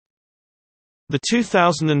The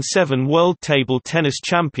 2007 World Table Tennis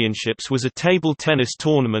Championships was a table tennis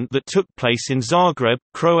tournament that took place in Zagreb,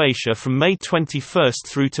 Croatia from May 21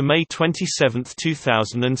 through to May 27,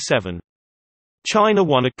 2007. China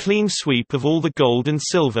won a clean sweep of all the gold and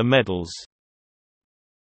silver medals.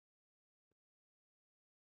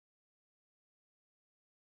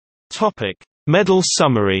 Topic: Medal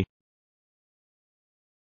summary.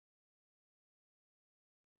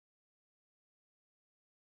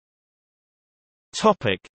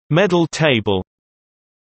 Topic: Medal table.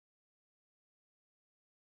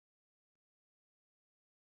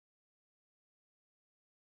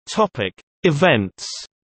 Topic: Events.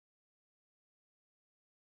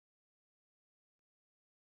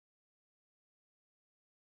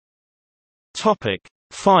 Topic: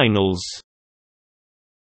 Finals.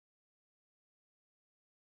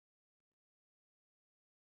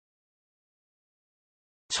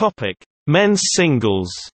 Topic: Men's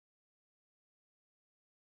singles.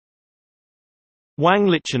 Wang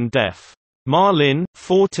Lichen def. Ma Lin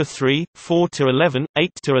 4-3, 4-11,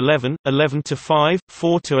 8-11, 11-5,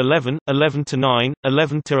 4-11, 11-9,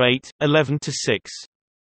 11-8, 11-6.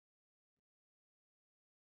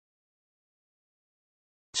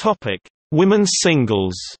 Topic: Women's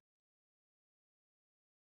singles.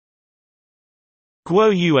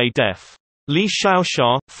 Guo Yue def. Li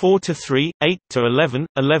Xiaoxia 4-3, 8-11,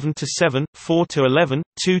 11-7, 4-11,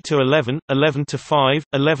 2-11, 11-5,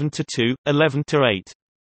 11-2, 11-8.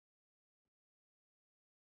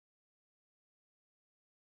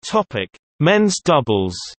 Topic: Men's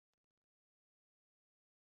doubles.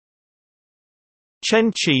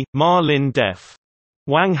 Chen Qi, Ma Lin def.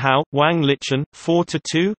 Wang Hao, Wang Lichen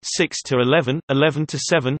 4-2, 6-11,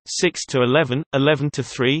 11-7, 6-11,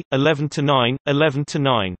 11-3, 11-9,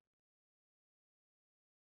 11-9.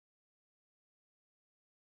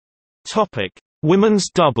 Topic: Women's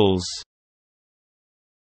doubles.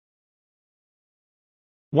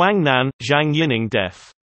 Wang Nan, Zhang Yining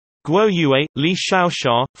def. Guo Yue, Li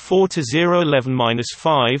Xiaoxia 4-0,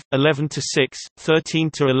 11-5, 11-6,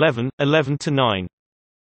 13-11, 11-9.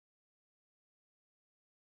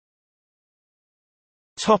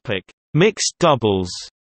 Topic: Mixed doubles.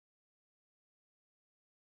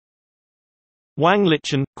 Wang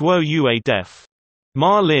Lichen, Guo Yue def.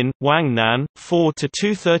 Ma Lin, Wang Nan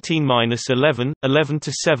 4-2, 13-11,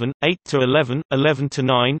 11-7, 8-11,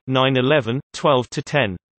 11-9, 9-11,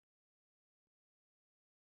 12-10.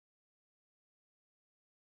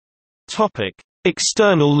 Topic: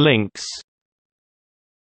 External links.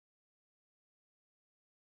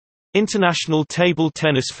 International Table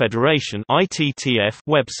Tennis Federation (ITTF)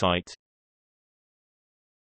 website.